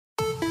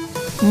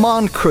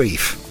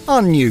Moncrief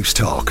on News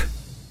Talk.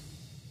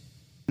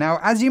 Now,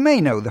 as you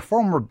may know, the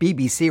former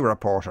BBC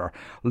reporter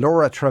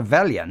Laura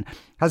Trevelyan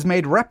has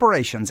made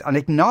reparations and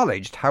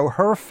acknowledged how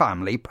her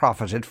family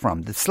profited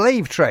from the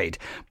slave trade.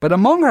 But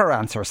among her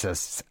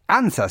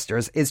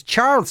ancestors is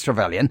Charles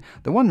Trevelyan,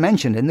 the one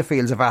mentioned in the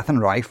fields of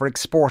Athenry for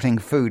exporting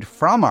food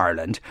from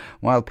Ireland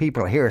while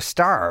people here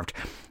starved.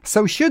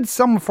 So should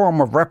some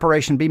form of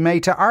reparation be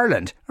made to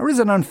Ireland, or is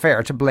it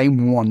unfair to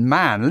blame one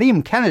man?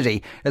 Liam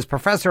Kennedy is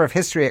Professor of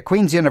History at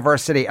Queen's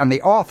University and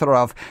the author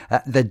of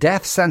The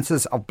Death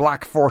Census of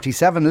Black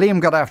 47.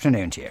 Liam, good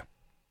afternoon to you.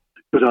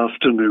 Good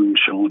afternoon,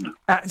 Sean.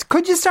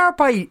 Could you start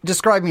by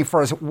describing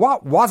for us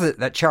what was it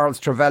that Charles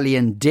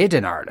Trevelyan did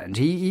in Ireland?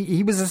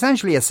 He was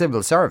essentially a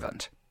civil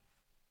servant.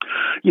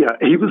 Yeah,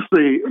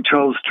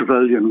 Charles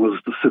Trevelyan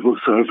was the civil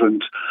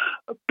servant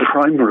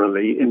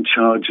primarily in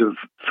charge of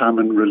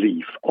famine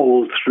relief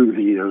all through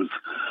the years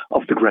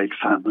of the Great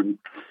Famine.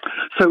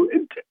 So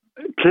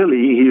clearly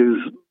he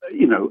is,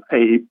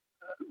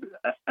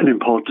 an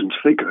important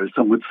figure,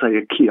 some would say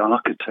a key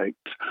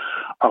architect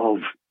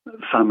of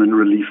famine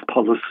relief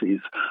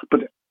policies.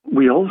 But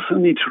we also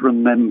need to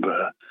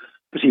remember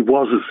that he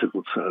was a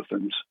civil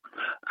servant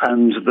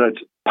and that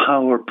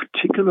power,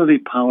 particularly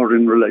power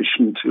in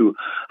relation to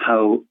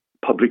how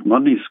public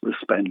monies were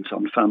spent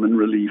on famine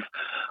relief,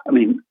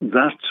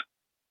 that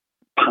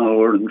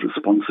power and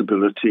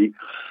responsibility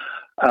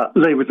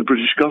lay with the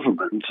British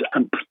government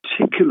and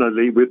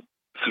particularly with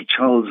Sir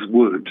Charles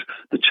Wood,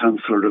 the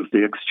Chancellor of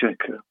the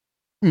Exchequer.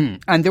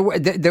 And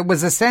there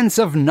was a sense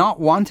of not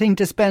wanting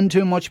to spend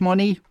too much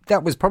money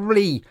that was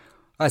probably,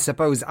 I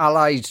suppose,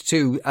 allied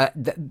to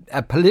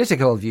a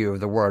political view of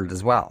the world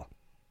as well.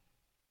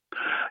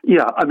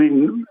 Yeah,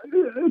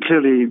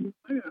 clearly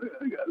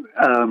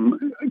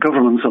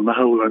governments on the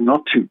whole are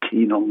not too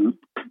keen on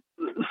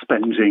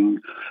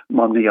spending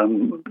money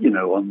on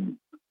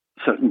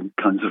certain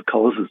kinds of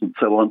causes and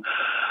so on.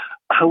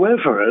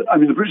 However,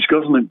 the British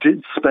government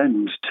did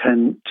spend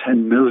 10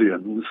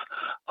 millions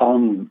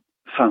on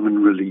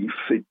famine relief.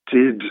 It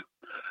did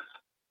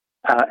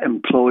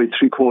employ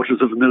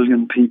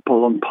 750,000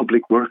 people on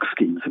public work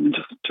schemes.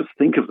 Just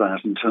think of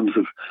that in terms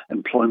of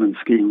employment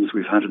schemes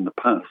we've had in the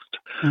past.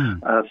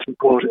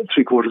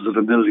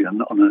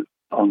 750,000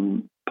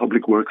 on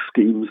public work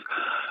schemes,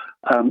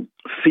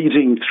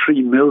 feeding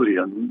 3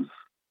 million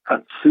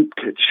at soup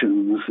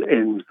kitchens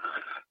in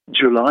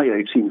July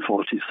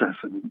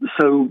 1847.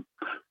 So,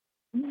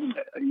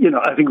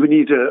 I think we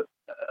need a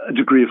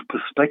degree of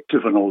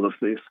perspective on all of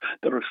this.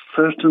 There are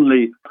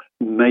certainly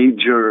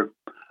major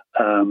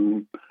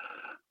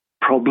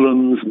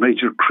problems,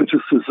 major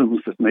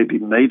criticisms that may be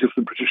made of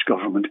the British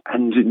government,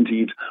 and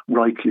indeed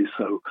rightly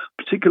so,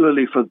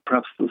 particularly for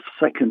perhaps the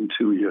second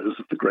 2 years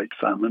of the Great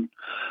Famine.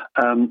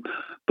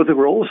 But there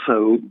were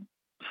also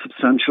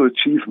substantial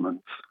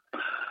achievements.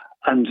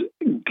 And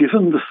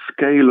given the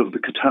scale of the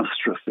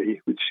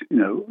catastrophe, which,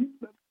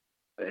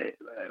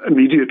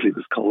 immediately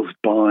was caused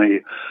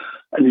by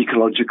an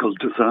ecological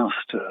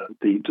disaster,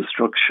 the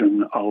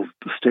destruction of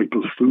the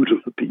staple food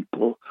of the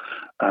people,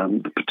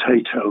 the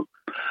potato.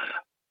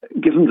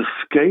 Given the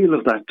scale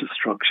of that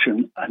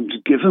destruction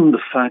and given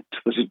the fact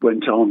that it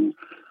went on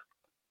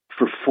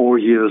for 4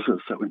 years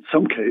or so, in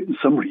some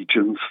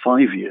regions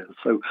 5 years,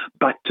 so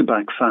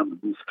back-to-back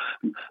famines,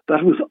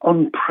 that was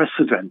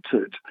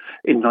unprecedented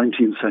in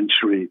 19th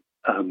century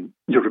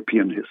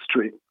European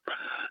history.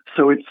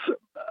 So it's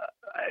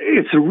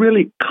a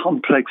really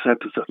complex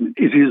episode.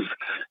 It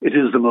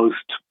is the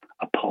most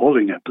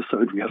appalling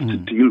episode we have to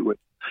deal with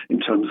in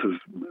terms of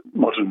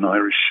modern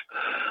Irish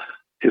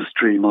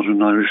history,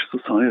 modern Irish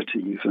society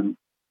even.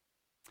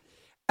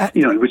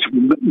 In which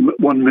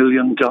 1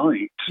 million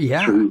died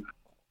through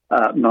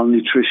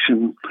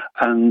malnutrition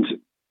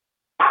and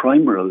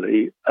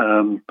primarily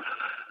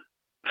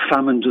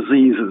famine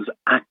diseases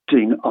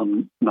acting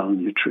on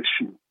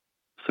malnutrition.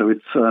 So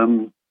it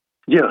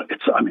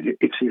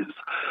is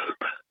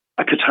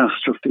a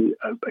catastrophe,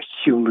 a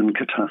human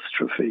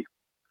catastrophe.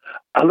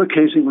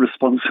 Allocating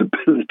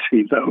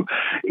responsibility, though,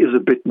 is a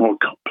bit more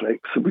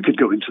complex, and we could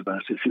go into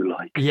that if you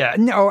like. Yeah,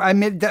 no,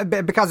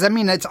 because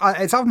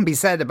it's often been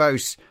said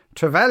about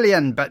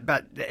Trevelyan, but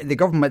the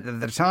government at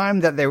the time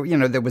that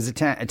there was a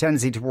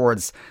tendency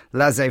towards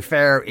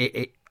laissez-faire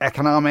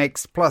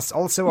economics, plus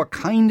also a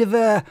kind of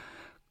a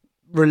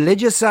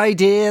religious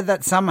idea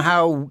that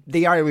somehow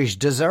the Irish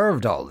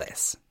deserved all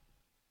this.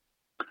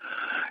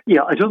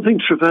 Yeah, I don't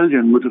think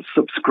Trevelyan would have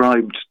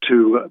subscribed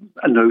to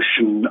a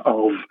notion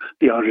of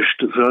the Irish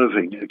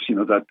deserving it,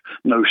 that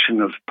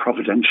notion of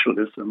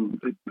providentialism,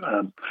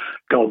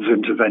 God's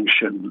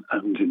intervention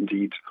and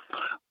indeed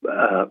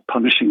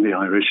punishing the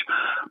Irish.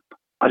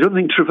 I don't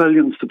think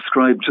Trevelyan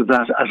subscribed to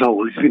that at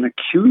all. He's been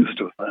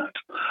accused of that.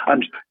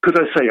 And could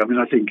I say,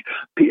 I think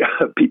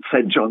Pete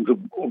St. John's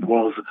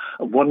was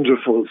a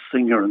wonderful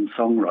singer and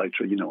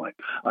songwriter.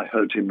 I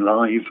heard him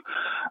live.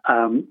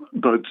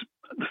 But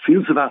the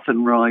Fields of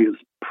Athenry is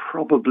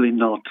probably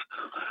not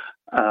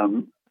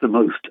the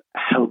most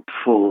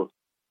helpful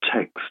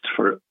text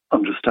for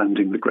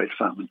understanding the Great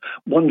Famine.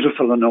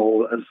 Wonderful and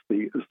all as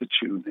the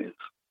tune is.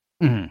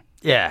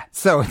 Yeah.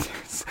 So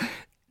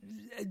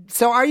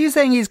are you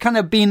saying he's kind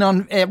of been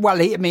on?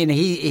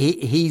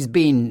 He's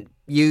been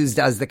used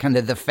as the kind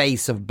of the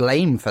face of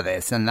blame for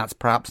this, and that's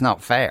perhaps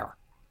not fair.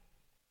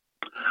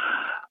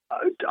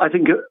 I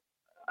think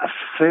a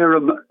fair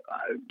amount.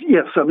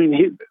 Yes, I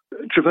mean,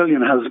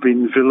 Trevelyan has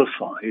been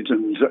vilified,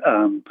 and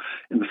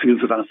in the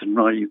fields of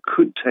Athenry, you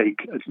could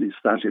take at least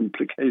that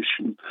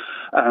implication.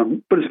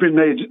 But it's been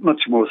made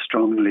much more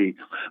strongly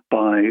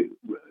by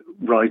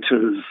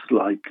writers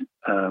like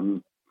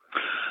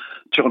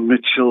John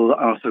Mitchell,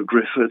 Arthur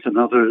Griffith, and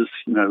others,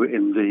 in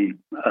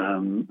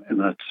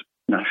that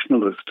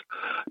nationalist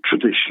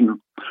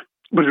tradition.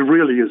 But it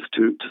really is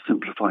to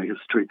simplify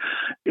history.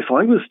 If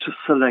I was to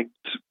select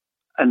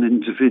an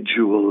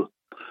individual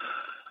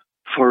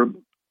for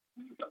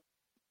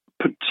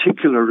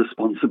particular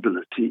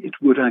responsibility, it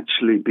would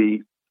actually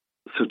be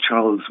Sir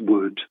Charles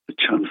Wood, the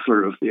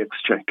Chancellor of the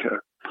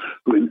Exchequer,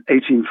 who in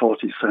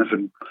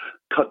 1847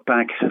 cut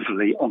back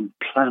heavily on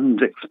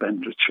planned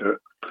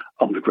expenditure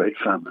on the Great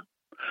Famine.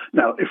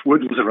 Now, if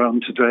Wood was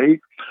around today,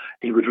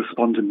 he would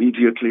respond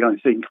immediately, I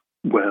think,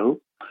 well,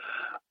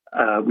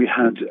 we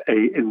had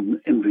in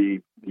the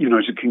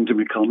United Kingdom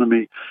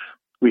economy,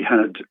 we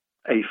had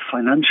a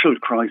financial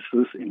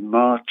crisis in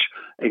March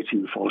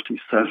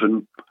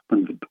 1847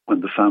 when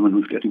the famine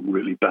was getting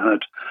really bad.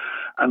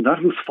 And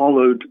that was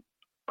followed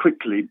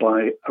quickly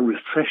by a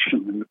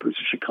recession in the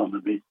British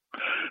economy.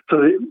 So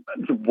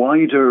the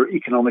wider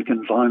economic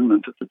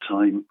environment at the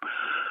time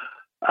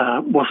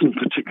wasn't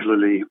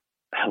particularly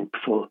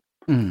helpful.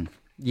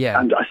 Yeah.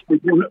 And I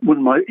think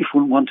if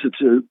one wanted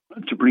to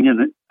bring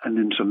in an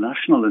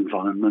international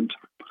environment,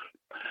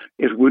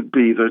 it would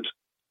be that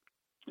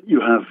you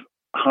have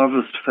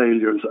harvest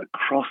failures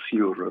across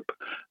Europe,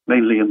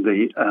 mainly in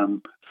the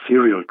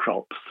cereal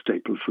crops,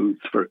 staple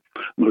foods for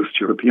most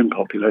European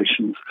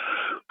populations.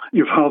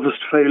 You've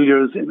harvest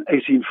failures in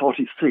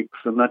 1846,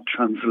 and that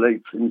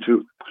translates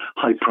into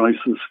high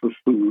prices for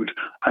food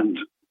and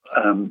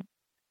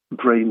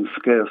grain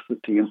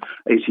scarcity in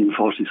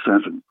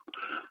 1847.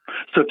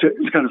 So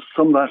to kind of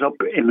sum that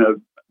up in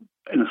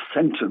a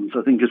sentence,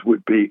 I think it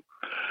would be: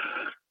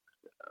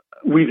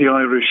 we the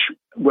Irish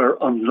were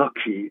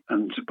unlucky,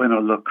 and when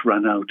our luck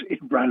ran out, it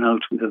ran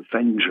out with a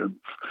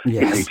vengeance in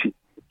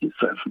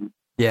 1847.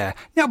 Yeah.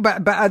 No,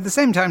 but at the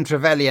same time,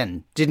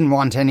 Trevelyan didn't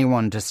want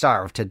anyone to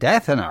starve to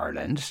death in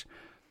Ireland.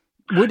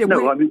 Would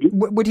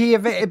he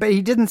have? But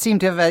he didn't seem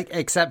to have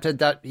accepted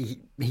that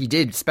he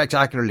did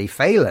spectacularly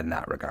fail in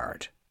that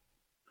regard.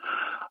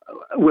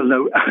 Well,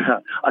 no,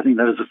 I think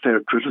that is a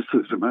fair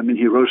criticism. I mean,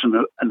 he wrote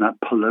an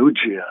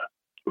apologia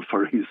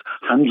for his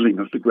handling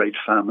of the Great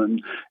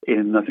Famine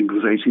in, I think it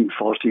was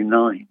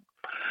 1849.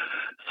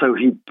 So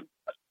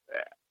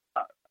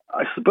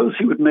I suppose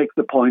he would make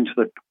the point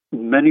that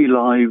many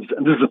lives,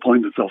 and this is a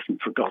point that's often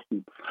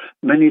forgotten,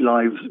 many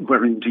lives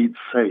were indeed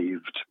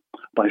saved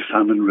by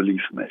famine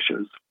relief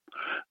measures.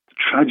 The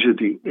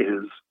tragedy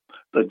is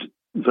that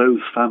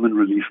those famine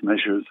relief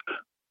measures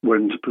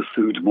weren't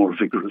pursued more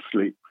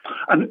vigorously.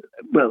 And,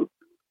 well,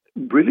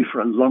 really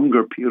for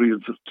longer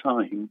periods of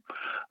time,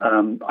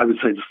 I would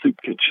say the soup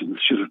kitchens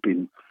should have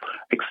been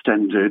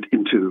extended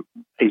into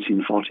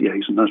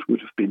 1848, and that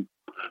would have been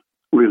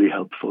really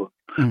helpful.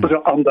 But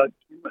on that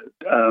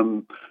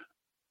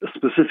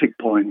specific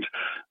point,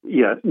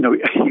 he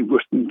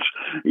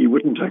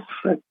wouldn't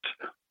accept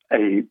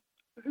a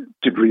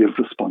degree of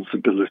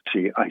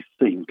responsibility, I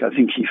think. I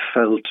think he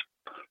felt,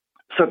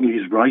 certainly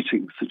his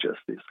writings suggest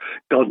this,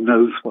 God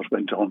knows what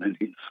went on in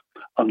his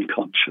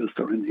unconscious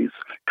or in his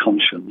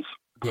conscience.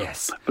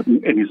 Yes. But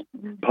in his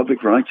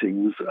public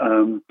writings,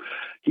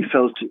 he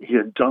felt he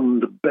had done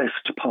the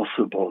best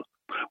possible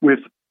with,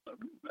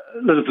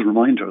 let us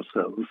remind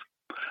ourselves,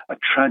 a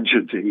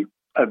tragedy,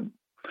 an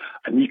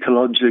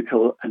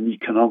ecological and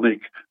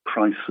economic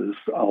crisis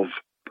of,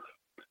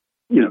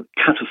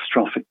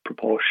 catastrophic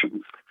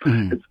proportions.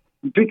 It's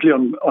completely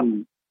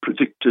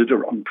unpredicted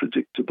or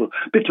unpredictable,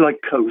 a bit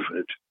like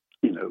COVID,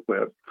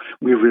 where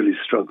we really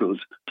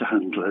struggled to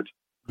handle it.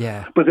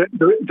 Yeah. But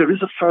there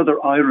is a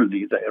further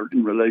irony there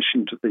in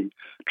relation to the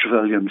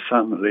Trevelyan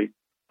family.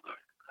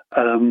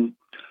 And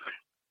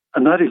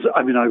that is,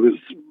 I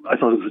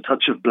thought it was a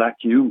touch of black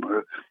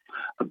humour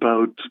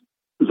about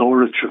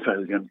Laura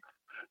Trevelyan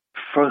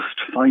first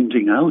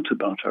finding out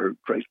about her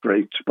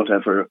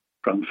great-whatever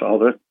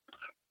grandfather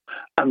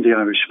and the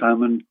Irish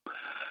famine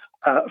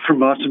from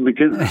Martin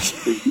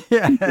McGuinness,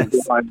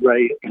 the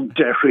IRA in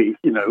Derry,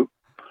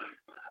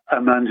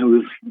 a man who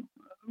was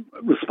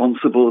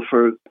responsible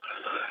for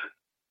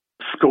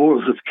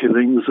scores of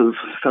killings of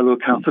fellow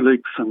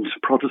Catholics and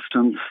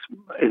Protestants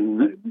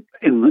in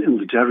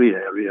the Derry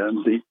area.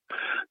 And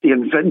the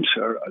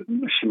inventor,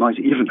 she might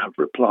even have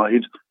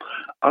replied,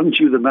 aren't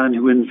you the man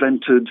who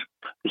invented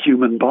the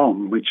human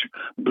bomb, which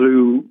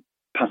blew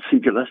Patsy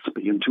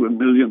Gillespie into 1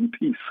 million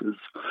pieces?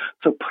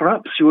 So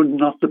perhaps you're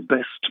not the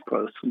best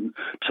person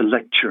to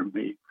lecture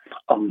me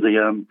on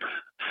the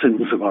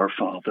sins of our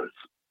fathers.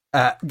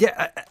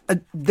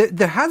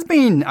 There has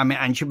been,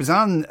 and she was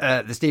on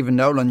the Stephen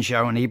Nolan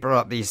show, and he brought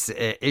up this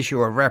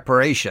issue of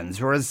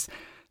reparations, whereas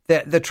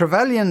the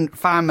Trevelyan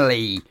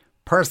family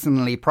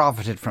personally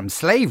profited from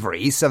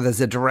slavery, so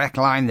there's a direct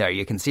line there.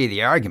 You can see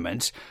the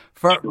argument.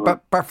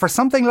 But for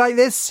something like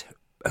this,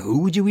 who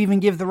would you even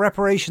give the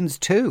reparations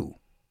to?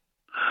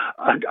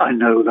 I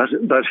know that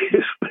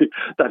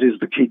is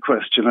the key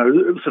question. I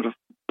was sort of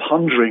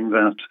pondering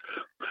that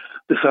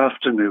this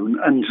afternoon,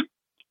 and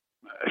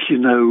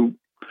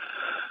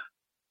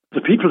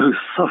the people who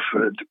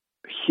suffered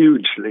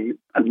hugely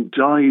and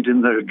died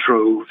in their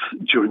droves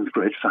during the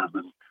Great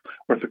Famine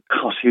were the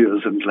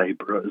cottiers and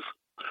labourers.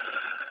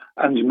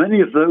 And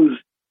many of those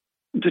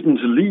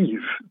didn't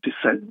leave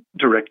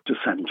direct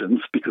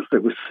descendants because they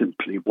were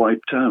simply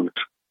wiped out.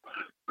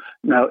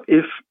 Now,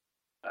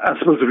 I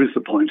suppose there is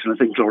the point, and I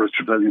think Laura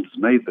Trevelyan has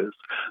made this,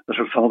 that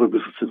her father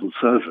was a civil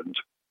servant.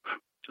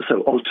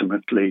 So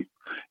ultimately,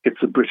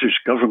 it's a British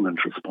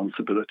government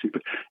responsibility.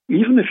 But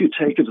even if you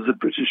take it as a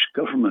British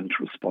government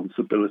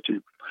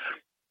responsibility,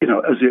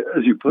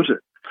 as you put it,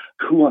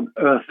 who on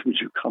earth would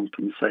you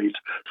compensate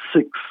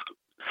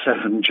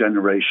 6-7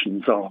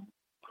 generations on?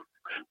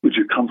 Would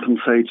you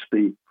compensate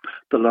the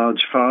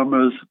large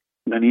farmers,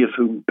 many of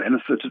whom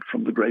benefited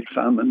from the Great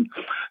Famine,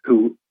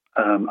 who,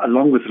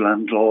 along with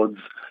landlords,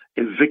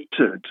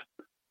 evicted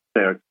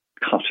their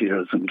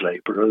cottiers and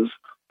labourers?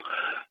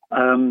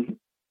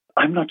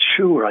 I'm not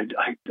sure. I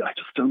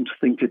just don't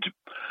think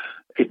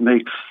it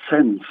makes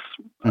sense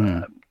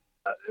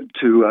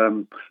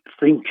to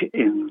think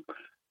in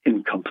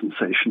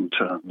compensation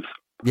terms.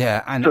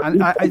 Yeah, and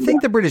I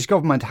think the British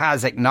government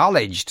has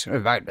acknowledged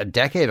about a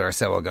decade or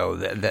so ago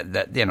that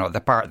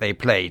the part they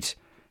played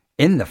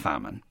in the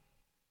famine.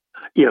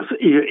 Yes,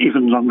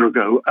 even longer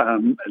ago,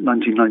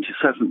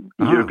 1997,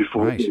 a year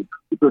before the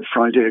Good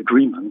Friday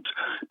Agreement,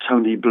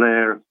 Tony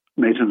Blair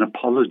made an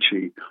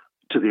apology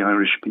to the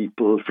Irish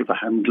people for the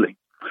handling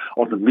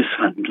or the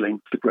mishandling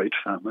of the Great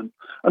Famine.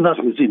 And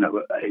that was,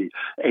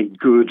 a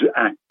good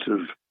act of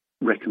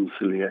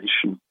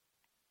reconciliation.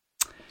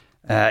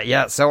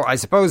 So I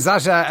suppose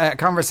that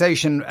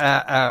conversation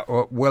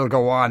will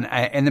go on.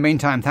 In the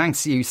meantime,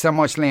 thanks you so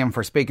much, Liam,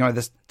 for speaking with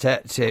us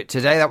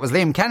today. That was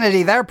Liam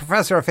Kennedy there,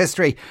 Professor of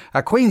History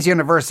at Queen's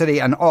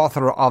University and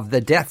author of The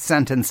Death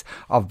Sentence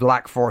of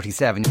Black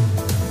 47.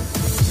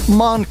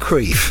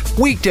 Moncrief,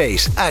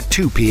 weekdays at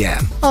 2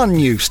 p.m. on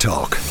News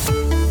Talk.